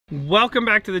Welcome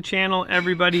back to the channel,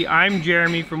 everybody. I'm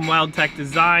Jeremy from WeldTec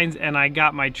Designs, and I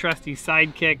got my trusty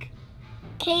sidekick,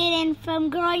 Kaden from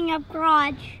Growing Up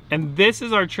Garage. And this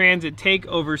is our Transit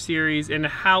Takeover series. And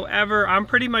however, I'm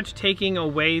pretty much taking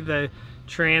away the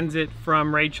Transit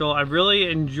from Rachel. I really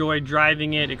enjoy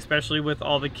driving it, especially with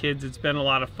all the kids. It's been a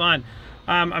lot of fun.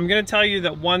 I'm gonna tell you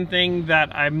that one thing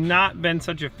that I've not been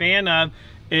such a fan of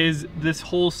is this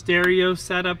whole stereo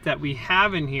setup that we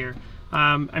have in here.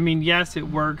 I mean, yes, it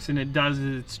works and it does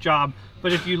its job,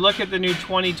 but if you look at the new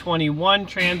 2021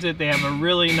 Transit, they have a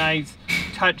really nice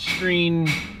touchscreen,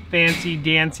 fancy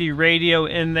dancy radio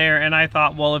in there, and I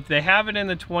thought, well, if they have it in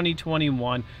the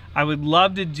 2021, I would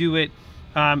love to do it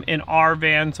in our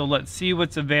van, so let's see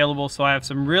what's available. So I have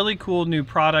some really cool new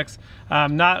products,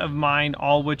 not of mine,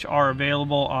 all which are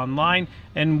available online,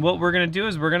 and what we're going to do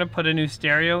is we're going to put a new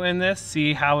stereo in this,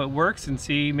 see how it works, and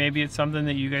see maybe it's something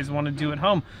that you guys want to do at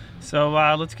home. So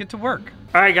let's get to work.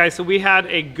 Alright guys, so we had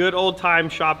a good old time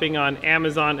shopping on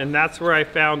Amazon, and that's where I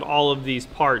found all of these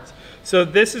parts. So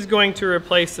this is going to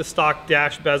replace the stock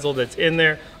dash bezel that's in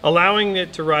there, allowing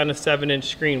it to run a 7-inch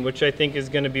screen, which I think is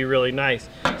going to be really nice.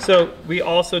 So we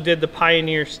also did the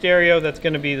Pioneer stereo, that's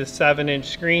going to be the 7-inch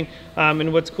screen.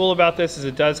 And what's cool about this is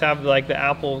it does have like the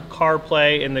Apple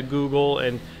CarPlay and the Google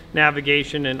and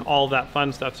navigation and all that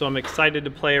fun stuff. So I'm excited to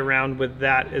play around with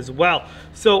that as well.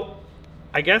 So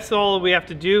I guess all we have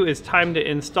to do is time to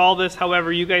install this.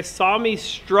 However, you guys saw me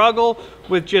struggle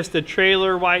with just the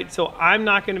trailer white, so I'm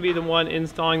not going to be the one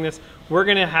installing this. We're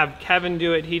going to have Kevin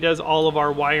do it. He does all of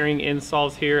our wiring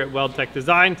installs here at WeldTec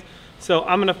Designs. So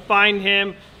I'm going to find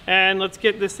him and let's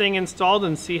get this thing installed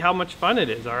and see how much fun it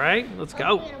is. All right, let's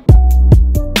go.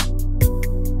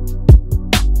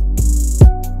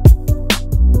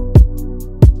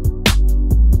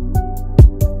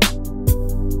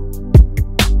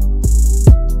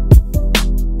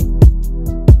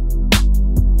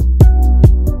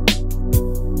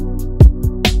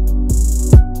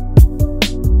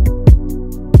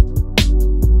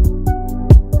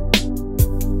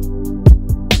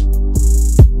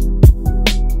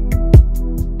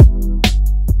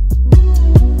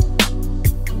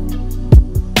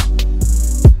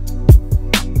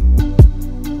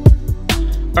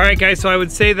 Alright guys, so I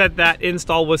would say that that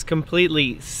install was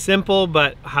completely simple,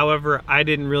 but however, I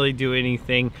didn't really do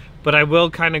anything, but I will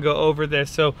kind of go over this.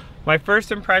 So my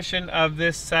first impression of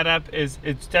this setup is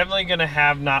it's definitely going to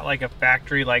have not like a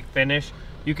factory like finish.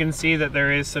 You can see that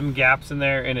there is some gaps in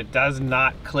there and it does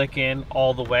not click in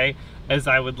all the way as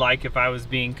I would like if I was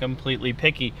being completely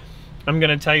picky. I'm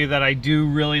going to tell you that I do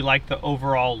really like the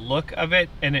overall look of it,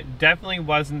 and it definitely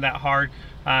wasn't that hard.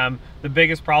 The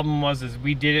biggest problem was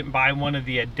we didn't buy one of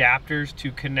the adapters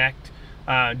to connect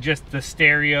just the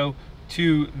stereo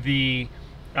to the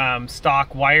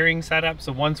stock wiring setup.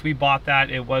 So once we bought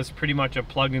that, it was pretty much a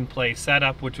plug and play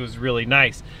setup, which was really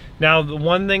nice. Now, the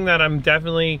one thing that I'm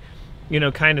definitely, you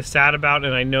know, kind of sad about,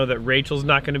 and I know that Rachel's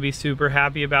not going to be super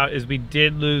happy about, is we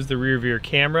did lose the rear view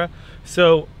camera.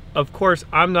 So of course,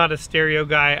 I'm not a stereo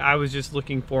guy. I was just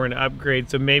looking for an upgrade.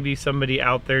 So maybe somebody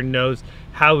out there knows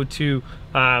how to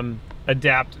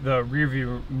adapt the rear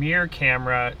view mirror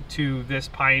camera to this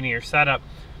Pioneer setup.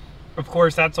 Of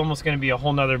course, that's almost going to be a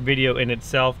whole nother video in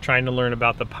itself, trying to learn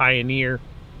about the Pioneer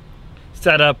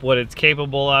setup, what it's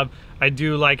capable of. I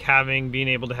do like being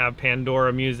able to have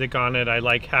Pandora music on it. I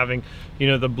like having, you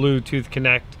know, the Bluetooth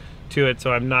connect to it,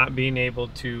 so I'm not being able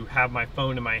to have my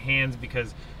phone in my hands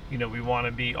because, you know, we want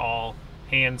to be all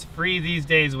hands-free these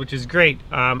days, which is great.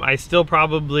 I still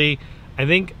probably, I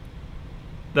think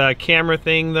the camera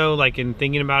thing though, like in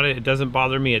thinking about it, it doesn't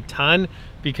bother me a ton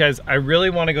because I really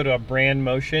want to go to a brand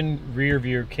motion rear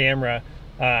view camera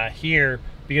here,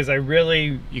 because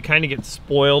you kind of get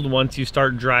spoiled once you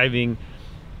start driving.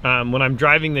 When I'm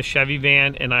driving the Chevy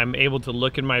van and I'm able to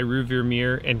look in my rear view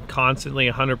mirror and constantly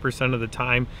 100% of the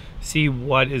time see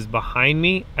what is behind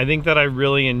me, I think that I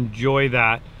really enjoy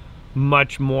that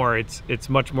much more. It's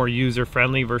much more user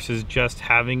friendly versus just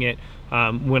having it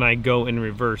when I go in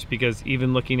reverse, because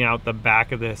even looking out the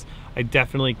back of this, I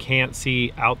definitely can't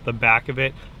see out the back of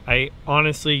it. I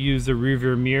honestly use the rear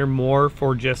view mirror more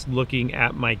for just looking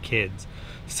at my kids.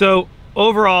 So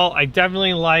overall, I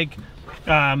definitely like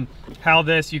how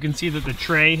this, you can see that the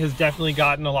tray has definitely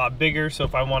gotten a lot bigger. So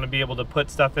if I want to be able to put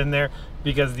stuff in there,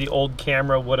 because the old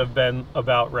camera would have been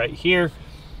about right here.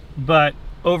 But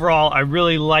overall, I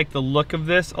really like the look of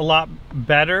this a lot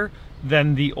better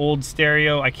than the old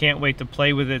stereo. I can't wait to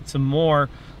play with it some more.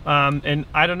 And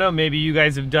I don't know, maybe you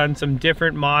guys have done some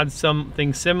different mods,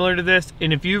 something similar to this.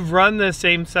 And if you've run the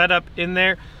same setup in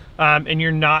there and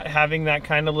you're not having that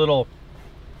kind of little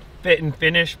fit and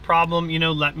finish problem, you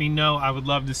know, let me know. I would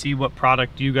love to see what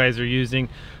product you guys are using.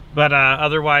 But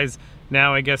otherwise,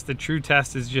 now I guess the true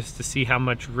test is just to see how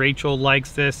much Rachel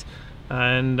likes this,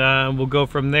 and we'll go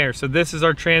from there. So this is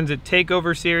our Transit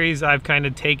Takeover series. I've kind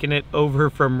of taken it over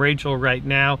from Rachel right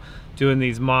now, doing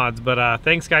these mods. But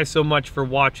thanks guys so much for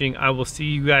watching. I will see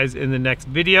you guys in the next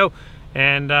video,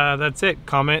 and that's it.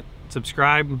 Comment,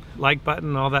 subscribe, like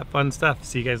button, all that fun stuff.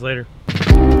 See you guys later.